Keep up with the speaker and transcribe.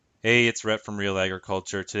Hey, it's Rhett from Real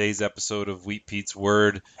Agriculture. Today's episode of Wheat Pete's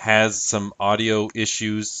Word has some audio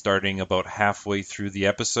issues starting about halfway through the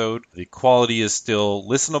episode. The quality is still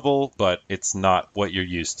listenable, but it's not what you're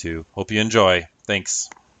used to. Hope you enjoy. Thanks.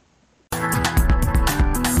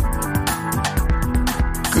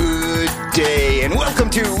 Good day, and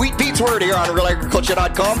welcome to Wheat Pete's Word here on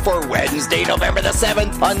RealAgriculture.com for Wednesday, November the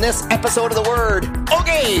 7th. On this episode of The Word,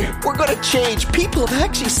 okay, we're going to change. People have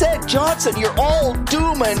actually said, Johnson, you're all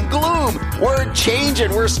doom and gloom. We're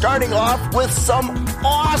changing. We're starting off with some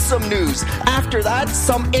awesome news. After that,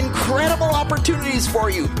 some incredible opportunities for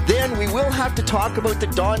you. Then we will have to talk about the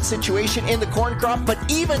Dawn situation in the corn crop, but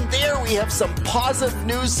even there we have some positive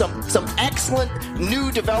news, some excellent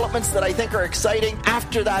new developments that I think are exciting.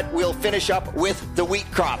 After that, we'll finish up with the wheat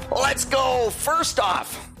crop. Let's go. First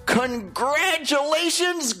off,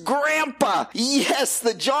 congratulations, Grandpa! Yes,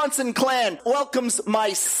 the Johnson clan welcomes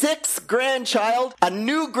my 6th grandchild, a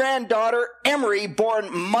new granddaughter, Emery,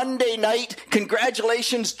 born Monday night.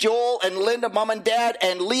 Congratulations, Joel and Linda, Mom and Dad,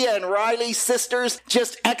 and Leah and Riley, sisters.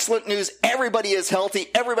 Just excellent news. Everybody is healthy,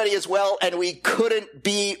 everybody is well, and we couldn't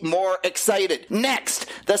be more excited. Next,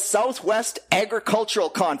 the Southwest Agricultural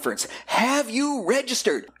Conference. Have you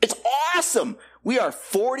registered? It's awesome! We are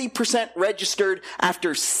 40% registered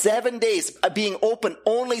after 7 days, being open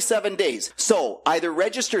only 7 days. So either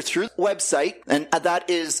register through the website, and that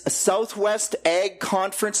is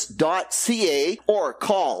southwestagconference.ca, or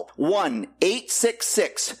call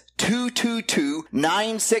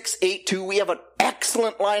 1-866-222-9682. We have an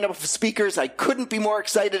excellent lineup of speakers. I couldn't be more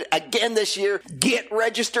excited again this year. Get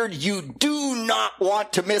registered. You do not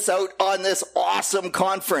want to miss out on this awesome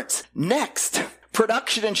conference. Next,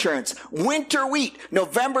 production insurance, winter wheat,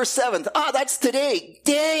 November 7th. That's today.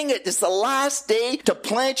 Dang it. It's the last day to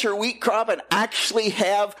plant your wheat crop and actually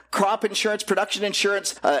have crop insurance, production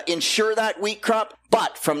insurance, insure that wheat crop.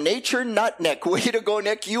 But from Nature Nut Nick, way to go,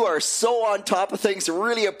 Nick. You are so on top of things.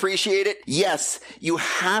 Really appreciate it. Yes, you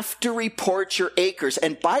have to report your acres.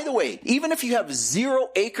 And by the way, even if you have 0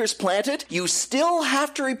 acres planted, you still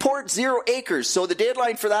have to report 0 acres. So the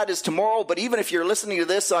deadline for that is tomorrow. But even if you're listening to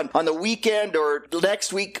this on the weekend or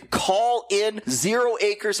next week, call in 0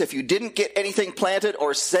 acres if you didn't get anything planted,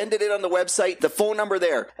 or send it in on the website. The phone number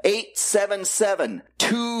there,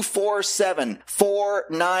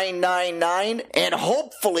 877-247-4999. And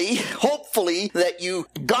hopefully that you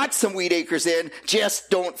got some wheat acres in.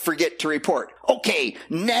 Just don't forget to report. Okay,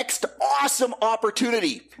 next awesome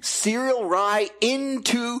opportunity. Cereal rye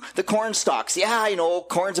into the corn stalks. Yeah, I know,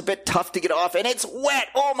 corn's a bit tough to get off, and it's wet.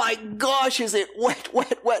 Oh my gosh, is it wet.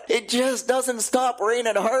 It just doesn't stop. Rain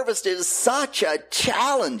and harvest is such a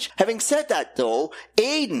challenge. Having said that though,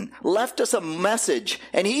 Aiden left us a message,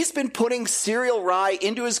 and he's been putting cereal rye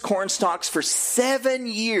into his corn stalks for 7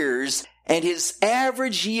 years. And his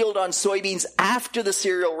average yield on soybeans after the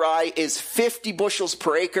cereal rye is 50 bushels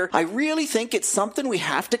per acre. I really think it's something we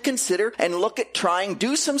have to consider and look at trying.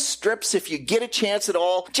 Do some strips if you get a chance at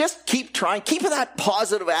all. Just keep trying. Keep that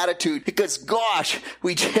positive attitude, because gosh,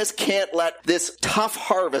 we just can't let this tough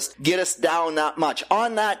harvest get us down that much.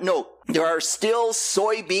 On that note, there are still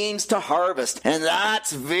soybeans to harvest, and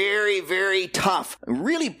that's very, very tough. It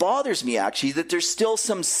really bothers me, actually, that there's still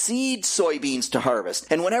some seed soybeans to harvest.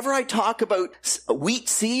 And whenever I talk about wheat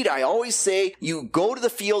seed, I always say you go to the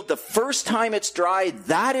field the first time it's dry.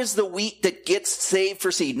 That is the wheat that gets saved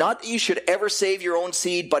for seed. Not that you should ever save your own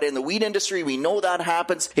seed, but in the wheat industry, we know that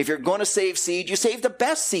happens. If you're going to save seed, you save the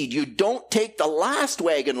best seed. You don't take the last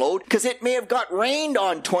wagon load, because it may have got rained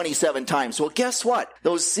on 27 times. Well, guess what?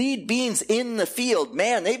 Those seed beans in the field,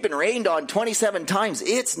 man, they've been rained on 27 times.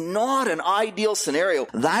 It's not an ideal scenario.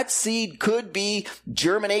 That seed could be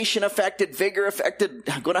germination affected, vigor affected.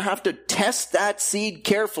 I'm going to have to test that seed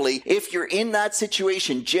carefully. If you're in that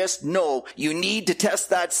situation, just know you need to test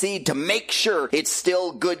that seed to make sure it's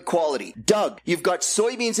still good quality. Doug, you've got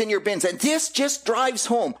soybeans in your bins, and this just drives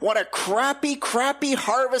home what a crappy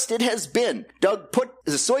harvest it has been. Doug put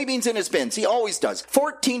the soybeans in his bins. He always does.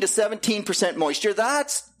 14 to 17% moisture.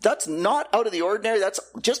 That's not out of the ordinary. That's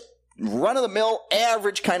just run-of-the-mill,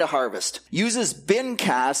 average kind of harvest. Uses bin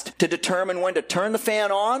cast to determine when to turn the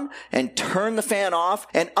fan on and turn the fan off.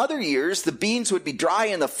 And other years, the beans would be dry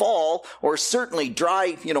in the fall, or certainly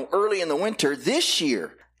dry, early in the winter. This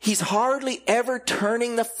year, he's hardly ever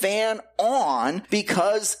turning the fan on,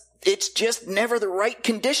 because it's just never the right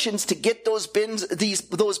conditions to get those beans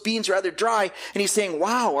dry. And he's saying,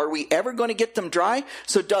 wow, are we ever going to get them dry?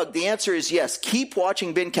 So Doug, the answer is yes. Keep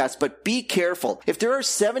watching Beancasts, but be careful. If there are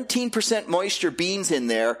 17% moisture beans in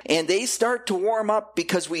there and they start to warm up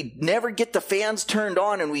because we never get the fans turned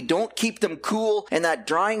on and we don't keep them cool and that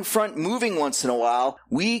drying front moving once in a while,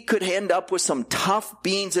 we could end up with some tough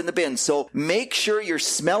beans in the bin. So make sure you're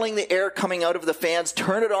smelling the air coming out of the fans.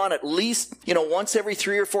 Turn it on at least, once every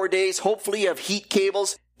 3 or 4 days. Hopefully you have heat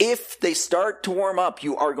cables. If they start to warm up,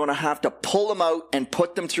 you are going to have to pull them out and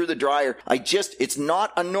put them through the dryer. It's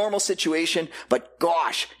not a normal situation, but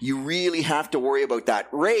gosh, you really have to worry about that.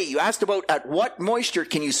 Ray, you asked about at what moisture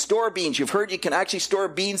can you store beans. You've heard you can actually store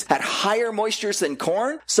beans at higher moistures than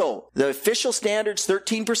corn. So the official standard's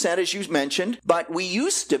 13%, as you mentioned, but we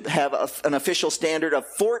used to have an official standard of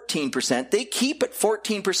 14%. They keep it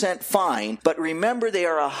 14% fine, but remember they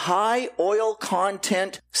are a high oil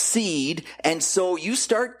content seed, and so you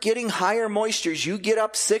start getting higher moistures, you get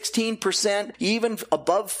up 16%, even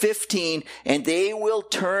above 15, and they will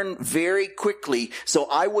turn very quickly. So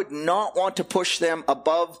I would not want to push them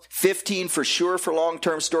above 15 for sure for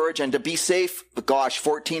long-term storage, and to be safe, gosh,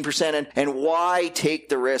 14%, and why take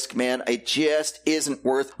the risk, man? It just isn't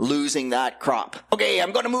worth losing that crop. Okay,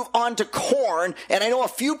 I'm going to move on to corn, and I know a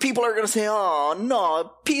few people are going to say, oh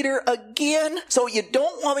no, Peter, again? So you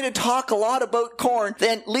don't want me to talk a lot about corn,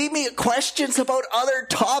 then leave me questions about other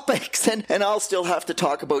topics, and I'll still have to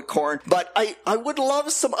talk about corn. But I would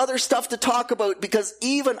love some other stuff to talk about, because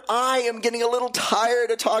even I am getting a little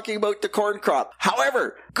tired of talking about the corn crop.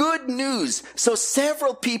 However, good news. So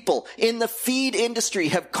several people in the feed industry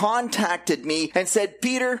have contacted me and said,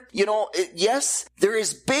 Peter, yes, there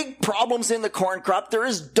is big problems in the corn crop. There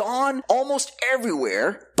is DON almost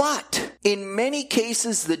everywhere, but in many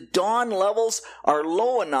cases, the DON levels are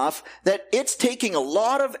low enough that it's taking a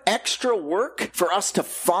lot of extra work for us to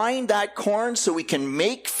find that corn so we can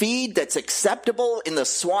make feed that's acceptable in the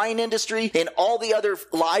swine industry and all the other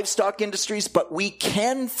livestock industries, but we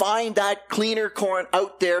can find that cleaner corn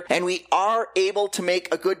out there, and we are able to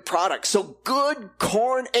make a good product. So good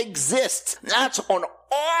corn exists. That's an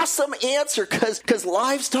awesome answer, because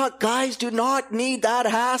livestock guys do not need that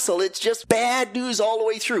hassle. It's just bad news all the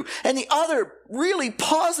way through. And the other really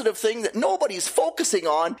positive thing that nobody's focusing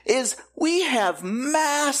on is we have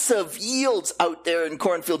massive yields out there in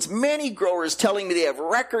cornfields. Many growers telling me they have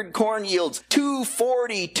record corn yields,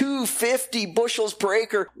 240, 250 bushels per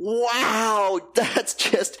acre. Wow, that's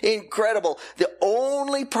just incredible. The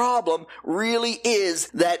only problem really is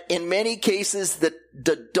that in many cases the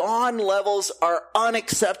DON levels are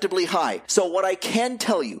unacceptably high. So what I can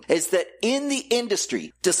tell you is that in the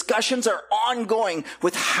industry, discussions are ongoing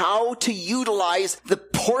with how to utilize the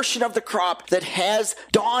portion of the crop that has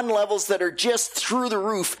DON levels that are just through the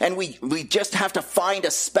roof, and we just have to find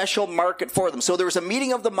a special market for them. So there was a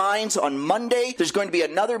meeting of the minds on Monday. There's going to be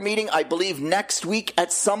another meeting, I believe, next week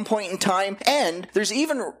at some point in time, and there's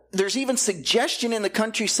even suggestion in the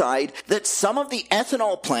countryside that some of the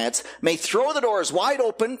ethanol plants may throw the doors wide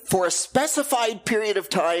open for a specified period of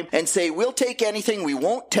time and say, we'll take anything, we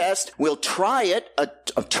won't test, we'll try it,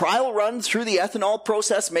 a trial run through the ethanol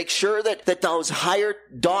process, make sure that those higher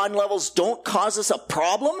DON levels don't cause us a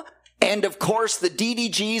problem. And of course, the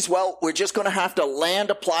DDGs, well, we're just going to have to land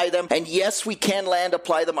apply them. And yes, we can land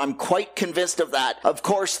apply them. I'm quite convinced of that. Of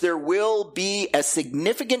course, there will be a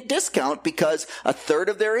significant discount because a third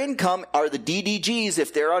of their income are the DDGs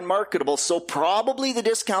if they're unmarketable. So probably the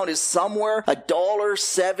discount is somewhere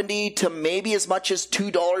 $1.70 to maybe as much as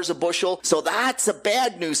 $2 a bushel. So that's a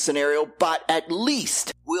bad news scenario, but at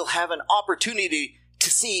least we'll have an opportunity to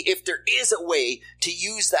see if there is a way to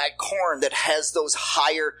use that corn that has those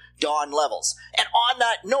higher DON levels. And on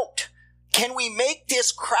that note, can we make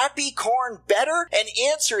this crappy corn better? And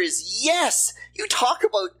answer is yes. You talk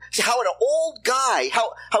about how an old guy,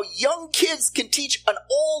 how young kids can teach an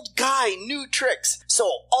old guy new tricks. So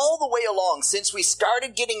all the way along, since we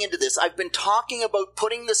started getting into this, I've been talking about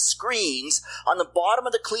putting the screens on the bottom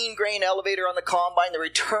of the clean grain elevator on the combine, the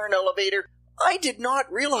return elevator. I did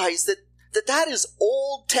not realize that is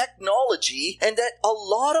old technology, and that a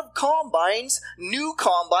lot of combines, new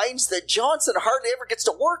combines that Johnson hardly ever gets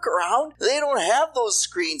to work around, they don't have those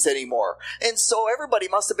screens anymore. And so everybody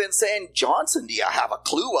must have been saying, Johnson, do you have a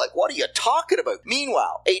clue? Like, what are you talking about?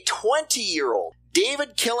 Meanwhile, a 20-year-old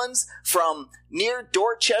David Killens from near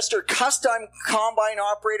Dorchester, custom combine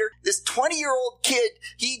operator, this 20-year-old kid,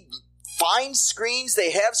 he find screens.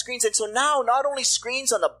 They have screens. And so now not only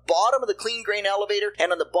screens on the bottom of the clean grain elevator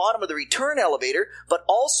and on the bottom of the return elevator, but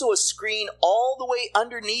also a screen all the way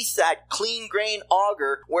underneath that clean grain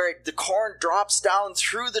auger where the corn drops down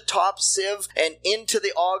through the top sieve and into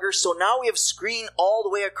the auger. So now we have screen all the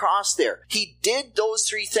way across there. He did those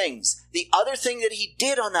three things. The other thing that he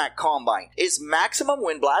did on that combine is maximum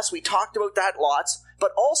wind blast. We talked about that lots.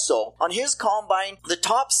 But also, on his combine, the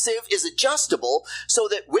top sieve is adjustable so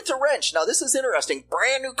that with a wrench, now this is interesting,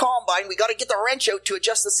 brand new combine, we got to get the wrench out to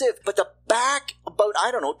adjust the sieve. But the back, about,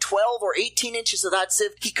 12 or 18 inches of that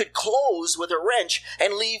sieve, he could close with a wrench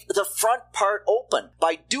and leave the front part open.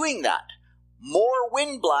 By doing that, more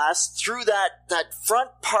wind blast through that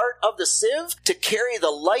front part of the sieve to carry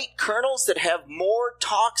the light kernels that have more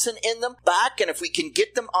toxin in them back. And if we can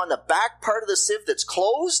get them on the back part of the sieve that's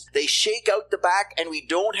closed, they shake out the back and we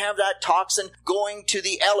don't have that toxin going to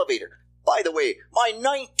the elevator. By the way, my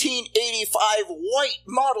 1985 white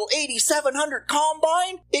model 8700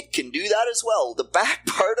 combine, it can do that as well. The back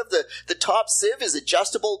part of the top sieve is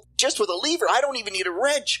adjustable just with a lever. I don't even need a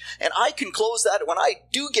wrench, and I can close that. When I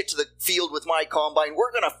do get to the field with my combine,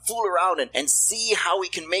 we're going to fool around and see how we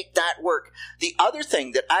can make that work. The other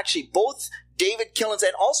thing that actually both David Killens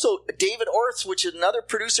and also David Orth, which is another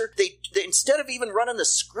producer, they instead of even running the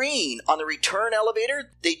screen on the return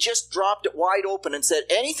elevator, they just dropped it wide open and said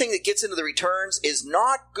anything that gets into the returns is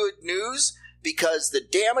not good news because the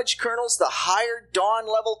damaged kernels, the higher dawn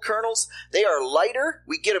level kernels, they are lighter.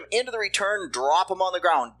 We get them into the return, drop them on the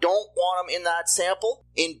ground. Don't want them in that sample.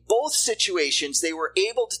 In both situations, they were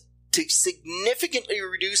able to significantly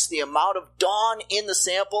reduce the amount of dawn in the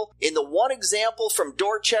sample. In the one example from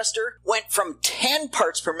Dorchester, went from 10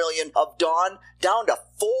 parts per million of dawn down to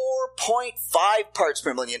 4.5 parts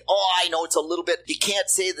per million. Oh, I know it's a little bit, you can't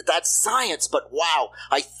say that that's science, but wow,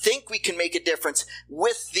 I think we can make a difference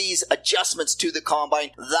with these adjustments to the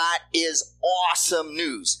combine. That is awesome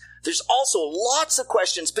news. There's also lots of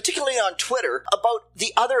questions, particularly on Twitter, about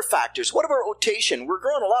the other factors. What about rotation? We're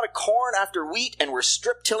growing a lot of corn after wheat, and we're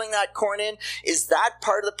strip tilling that corn in. Is that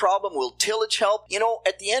part of the problem? Will tillage help?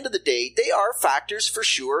 At the end of the day, they are factors for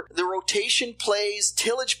sure. The rotation plays,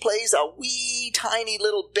 tillage plays a wee tiny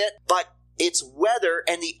little bit, but it's weather.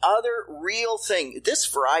 And the other real thing, this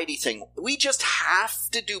variety thing, we just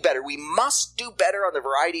have to do better. We must do better on the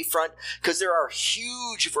variety front because there are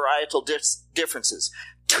huge varietal differences.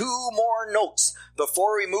 Two more notes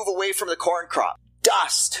before we move away from the corn crop.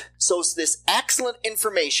 Dust. So this excellent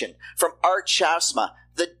information from Art Shaftsma.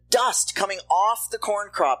 The dust coming off the corn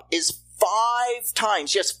crop is 5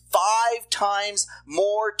 times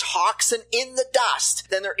more toxin in the dust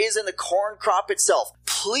than there is in the corn crop itself.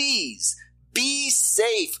 Please be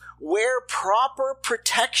safe. Wear proper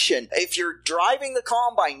protection. If you're driving the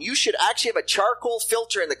combine, you should actually have a charcoal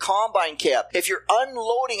filter in the combine cab. If you're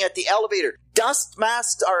unloading at the elevator, dust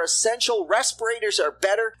masks are essential. Respirators are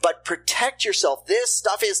better, but protect yourself. This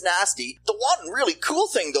stuff is nasty. The one really cool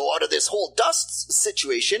thing, though, out of this whole dust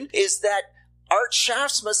situation is that Art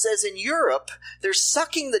Shaftsma says in Europe, they're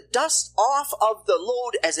sucking the dust off of the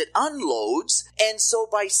load as it unloads, and so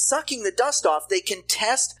by sucking the dust off, they can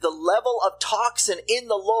test the level of toxin in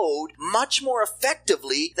the load much more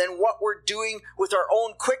effectively than what we're doing with our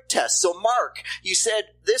own quick tests. So Mark, you said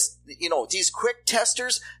this, these quick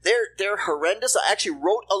testers, they're horrendous. I actually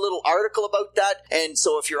wrote a little article about that, and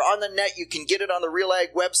so if you're on the net, you can get it on the Real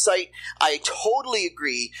Ag website. I totally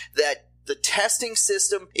agree that the testing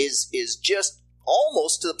system is just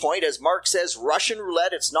almost to the point, as Mark says, Russian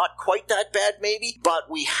roulette. It's not quite that bad maybe, but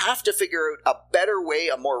we have to figure out a better way,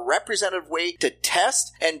 a more representative way to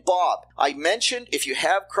test. And Bob, I mentioned if you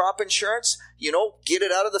have crop insurance, get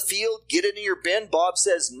it out of the field, get it in your bin. Bob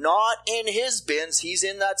says not in his bins. He's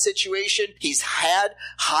in that situation. He's had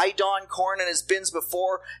high dawn corn in his bins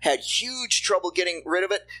before, had huge trouble getting rid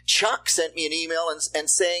of it. Chuck sent me an email and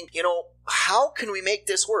saying, how can we make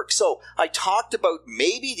this work? So I talked about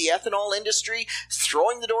maybe the ethanol industry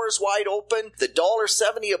throwing the doors wide open, the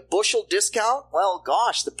 $1.70 a bushel discount. Well,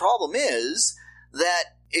 gosh, the problem is that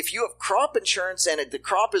if you have crop insurance and the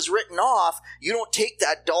crop is written off, you don't take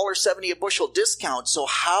that $1.70 a bushel discount. So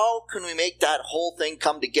how can we make that whole thing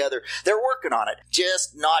come together? They're working on it,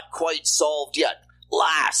 just not quite solved yet.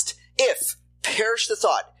 Last, perish the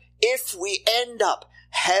thought, if we end up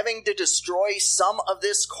having to destroy some of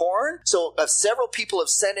this corn. So several people have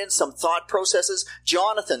sent in some thought processes.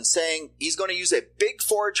 Jonathan saying he's going to use a big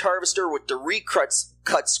forage harvester with the recruts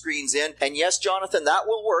cut screens in. And yes, Jonathan, that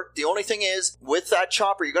will work. The only thing is, with that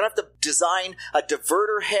chopper, you're going to have to design a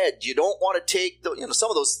diverter head. You don't want to take, some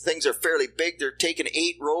of those things are fairly big. They're taking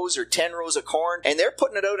 8 rows or 10 rows of corn, and they're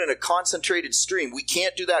putting it out in a concentrated stream. We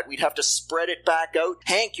can't do that. We'd have to spread it back out.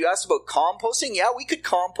 Hank, you asked about composting. Yeah, we could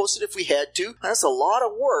compost it if we had to. That's a lot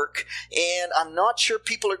of work, and I'm not sure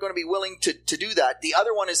people are going to be willing to do that. The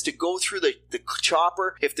other one is to go through the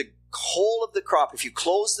chopper. If the whole of the crop, if you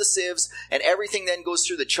close the sieves and everything then goes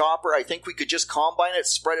through the chopper, I think we could just combine it,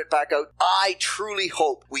 spread it back out. I truly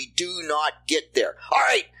hope we do not get there. All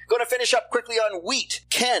right, going to finish up quickly on wheat.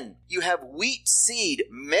 Ken, you have wheat seed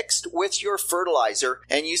mixed with your fertilizer,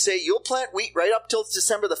 and you say you'll plant wheat right up till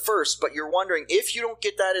December the 1st, but you're wondering if you don't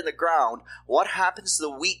get that in the ground, what happens to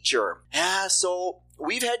the wheat germ? Yeah, so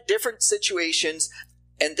we've had different situations,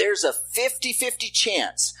 and there's a 50-50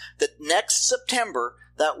 chance that next September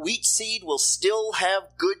that wheat seed will still have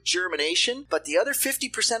good germination, but the other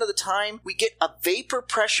 50% of the time, we get a vapor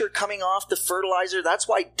pressure coming off the fertilizer. That's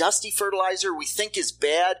why dusty fertilizer we think is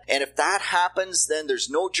bad, and if that happens, then there's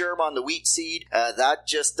no germ on the wheat seed. That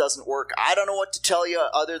just doesn't work. I don't know what to tell you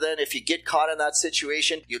other than if you get caught in that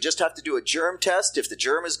situation, you'll just have to do a germ test. If the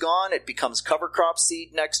germ is gone, it becomes cover crop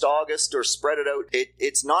seed next August, or spread it out.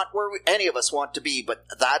 It's not where any of us want to be, but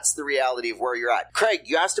that's the reality of where you're at. Craig,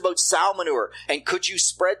 you asked about sow manure, and could you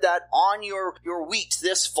spread that on your wheat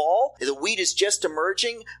this fall? The wheat is just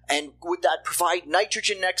emerging, and would that provide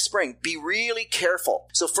nitrogen next spring? Be really careful.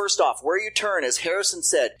 So first off, where you turn, as Harrison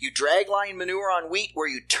said, you dragline manure on wheat where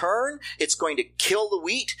you turn, it's going to kill the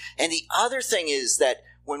wheat. And the other thing is that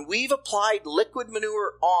when we've applied liquid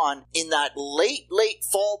manure on in that late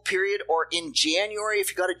fall period, or in January, if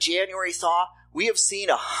you got a January thaw, we have seen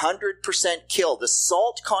 100% kill. The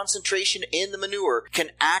salt concentration in the manure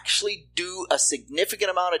can actually do a significant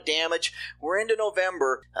amount of damage. We're into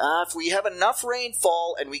November. If we have enough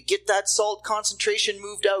rainfall and we get that salt concentration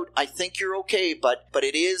moved out, I think you're okay, but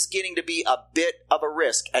it is getting to be a bit of a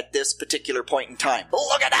risk at this particular point in time.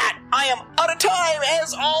 Look at that! I am out of time,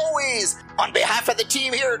 as always! On behalf of the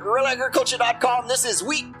team here at RealAgriculture.com, this is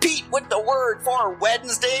Wheat Pete with the word for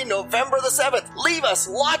Wednesday, November the 7th. Leave us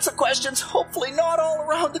lots of questions, hopefully not all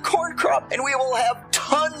around the corn crop, and we will have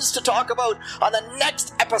tons to talk about on the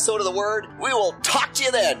next episode of The Word. We will talk to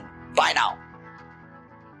you then. Bye now.